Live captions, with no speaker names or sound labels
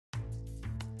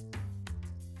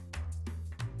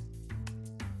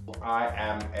I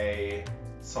am a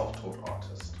self-taught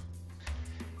artist.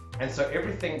 And so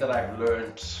everything that I've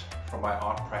learned from my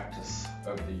art practice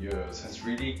over the years has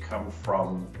really come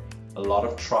from a lot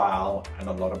of trial and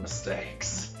a lot of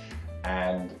mistakes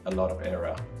and a lot of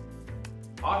error.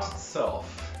 Art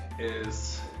itself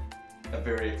is a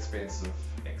very expensive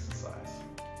exercise.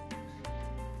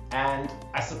 And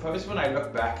I suppose when I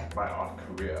look back at my art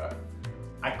career,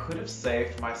 I could have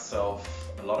saved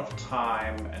myself a lot of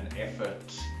time and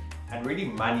effort and really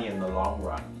money in the long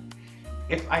run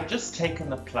if I just taken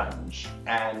the plunge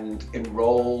and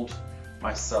enrolled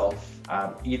myself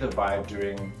either by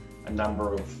doing a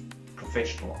number of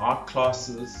professional art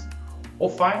classes or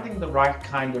finding the right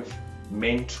kind of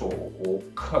mentor or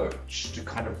coach to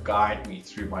kind of guide me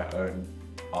through my own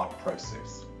art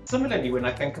process. Similarly, when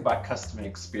I think about customer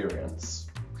experience,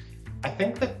 I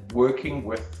think that working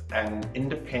with an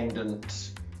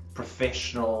independent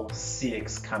professional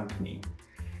CX company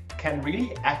can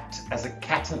really act as a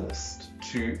catalyst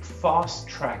to fast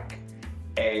track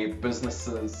a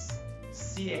business's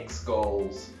CX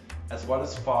goals as well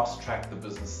as fast track the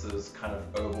business's kind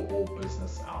of overall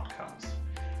business outcomes.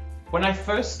 When I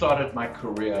first started my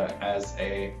career as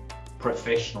a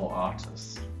professional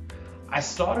artist, I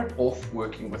started off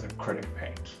working with acrylic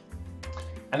paint.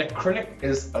 And acrylic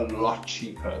is a lot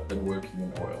cheaper than working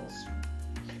in oils.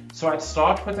 So I'd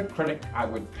start with acrylic, I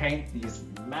would paint these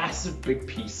massive big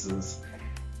pieces,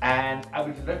 and I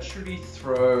would literally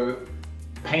throw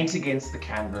paint against the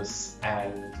canvas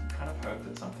and kind of hope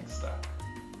that something stuck.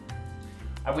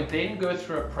 I would then go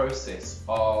through a process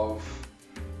of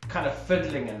kind of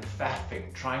fiddling and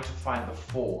faffing, trying to find the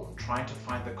form, trying to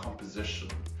find the composition,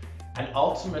 and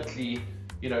ultimately,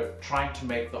 trying to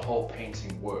make the whole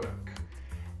painting work.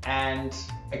 And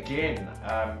again,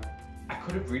 I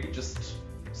could have really just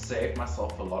saved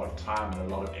myself a lot of time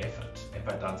and a lot of effort if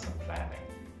I'd done some planning.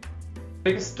 The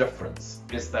biggest difference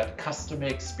is that customer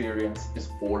experience is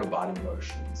all about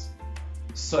emotions.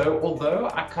 So although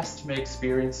our customer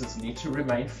experiences need to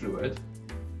remain fluid,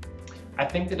 I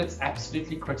think that it's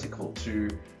absolutely critical to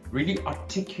really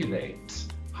articulate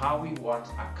how we want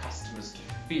our customers to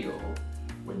feel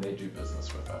when they do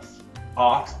business with us.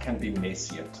 Art can be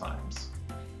messy at times,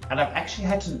 and I've actually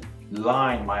had to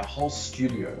line my whole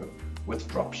studio with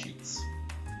drop sheets.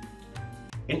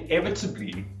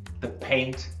 Inevitably, the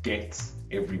paint gets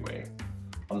everywhere.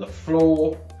 On the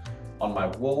floor, on my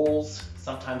walls,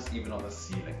 sometimes even on the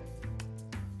ceiling.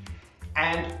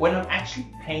 And when I'm actually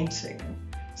painting,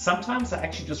 sometimes I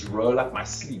actually just roll up my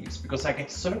sleeves because I get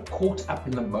so caught up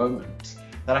in the moment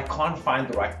that I can't find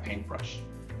the right paintbrush.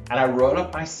 And I roll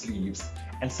up my sleeves,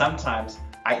 and sometimes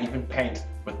I even paint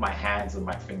with my hands and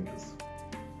my fingers.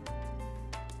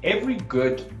 Every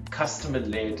good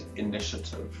customer-led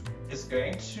initiative is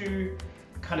going to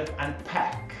kind of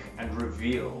unpack and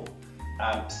reveal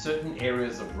certain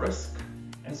areas of risk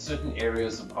and certain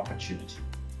areas of opportunity.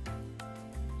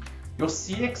 Your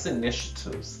CX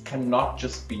initiatives cannot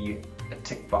just be a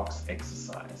tick box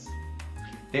exercise.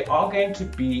 There are going to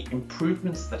be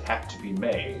improvements that have to be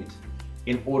made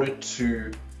in order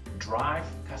to drive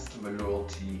customer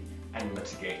loyalty and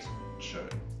mitigate churn.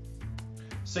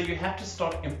 So you have to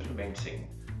start implementing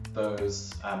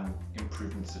those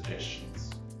improvement suggestions.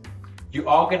 You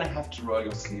are going to have to roll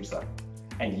your sleeves up,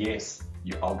 and yes,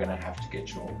 you are going to have to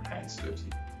get your hands dirty.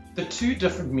 The two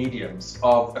different mediums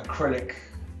of acrylic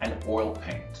and oil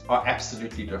paint are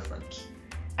absolutely different,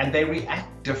 and they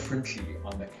react differently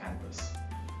on the canvas.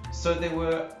 So there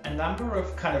were a number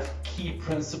of kind of key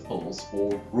principles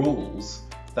or rules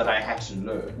that I had to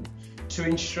learn to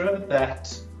ensure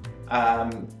that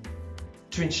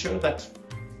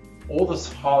all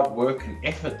this hard work and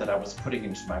effort that I was putting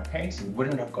into my painting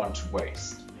wouldn't have gone to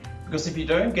waste. Because if you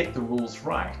don't get the rules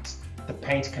right, the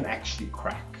paint can actually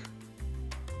crack.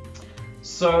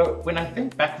 So when I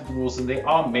think back to the rules, and there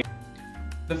are many,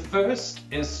 the first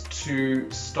is to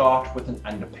start with an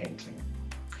underpainting.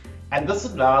 And this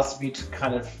allows me to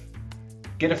kind of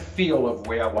get a feel of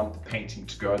where I want the painting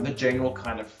to go and the general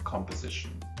kind of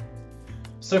composition.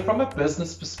 So from a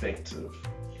business perspective,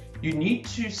 you need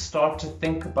to start to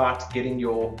think about getting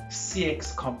your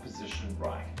CX composition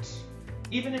right,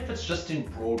 even if it's just in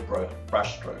broad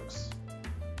brushstrokes.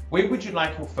 Where would you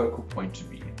like your focal point to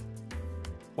be?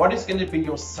 What is going to be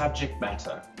your subject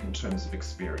matter in terms of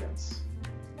experience?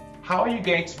 How are you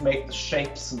going to make the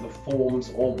shapes and the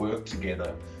forms all work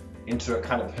together into a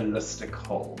kind of holistic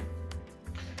whole?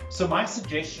 So my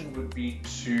suggestion would be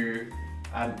to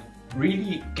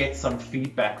really get some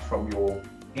feedback from your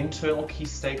internal key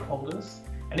stakeholders,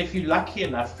 and if you're lucky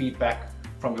enough, feedback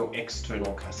from your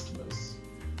external customers.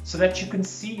 so that you can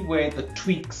see where the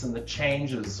tweaks and the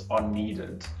changes are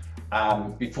needed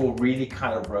before really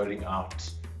kind of rolling out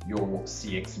your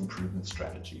CX improvement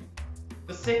strategy.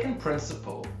 The second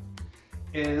principle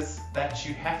is that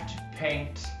you have to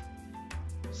paint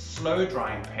slow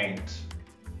drying paint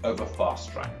over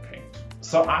fast drying paint.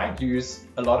 So I use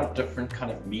a lot of different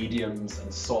kind of mediums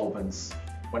and solvents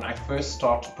when I first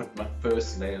start to put my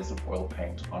first layers of oil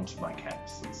paint onto my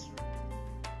canvases.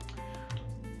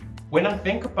 When I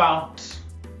think about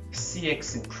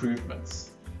CX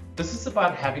improvements, this is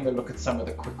about having a look at some of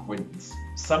the quick wins,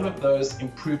 some of those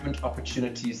improvement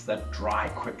opportunities that dry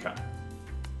quicker.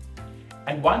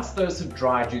 And once those have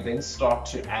dried, you then start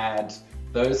to add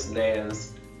those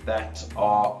layers that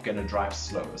are going to drive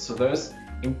slower. So those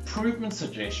improvement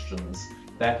suggestions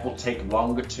that will take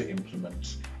longer to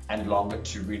implement and longer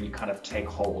to really kind of take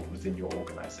hold within your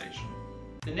organization.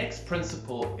 The next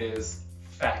principle is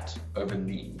fat over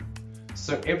lean.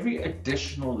 So every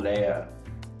additional layer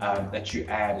that you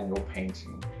add in your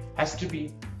painting has to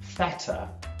be fatter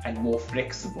and more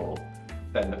flexible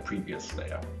than the previous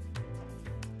layer.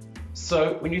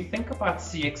 So when you think about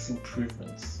CX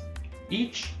improvements,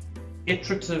 each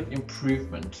iterative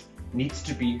improvement needs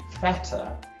to be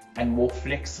fatter and more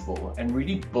flexible and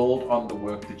really build on the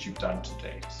work that you've done to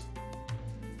date.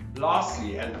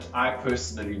 Lastly, and I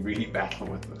personally really battle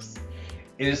with this,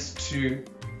 is to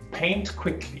paint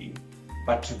quickly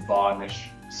but to varnish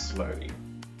slowly.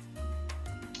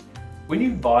 When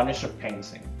you varnish a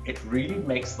painting, it really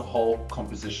makes the whole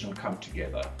composition come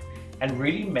together and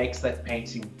really makes that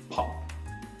painting pop.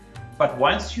 But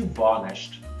once you've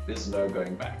varnished, there's no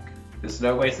going back. There's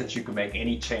no ways that you can make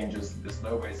any changes. There's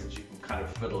no ways that you can kind of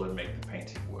fiddle and make the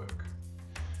painting work.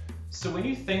 So when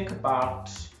you think about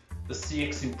the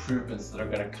CX improvements that are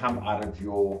going to come out of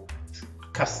your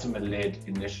customer-led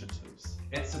initiatives,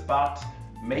 it's about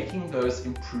making those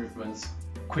improvements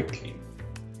quickly.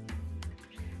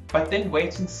 But then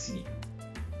wait and see.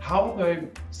 How are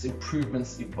those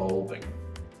improvements evolving?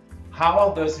 How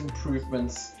are those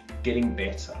improvements getting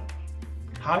better?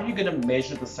 How are you going to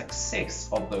measure the success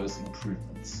of those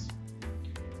improvements?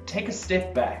 Take a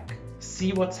step back,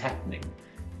 see what's happening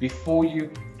before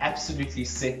you absolutely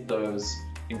set those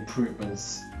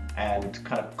improvements and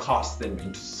kind of cast them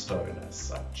into stone as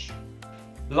such.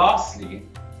 Lastly,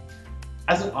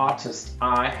 as an artist,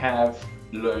 I have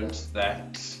learned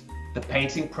that the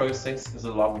painting process is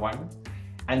a long one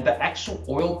and the actual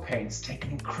oil paints take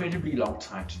an incredibly long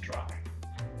time to dry.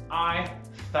 I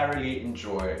thoroughly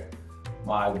enjoy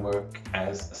my work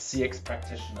as a CX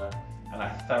practitioner and I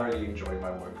thoroughly enjoy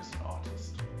my work as an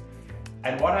artist.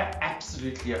 And what I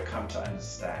absolutely have come to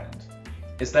understand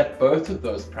is that both of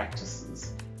those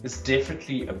practices is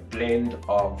definitely a blend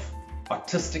of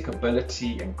artistic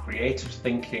ability and creative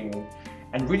thinking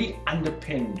and really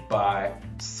underpinned by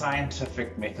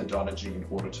scientific methodology in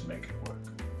order to make it work.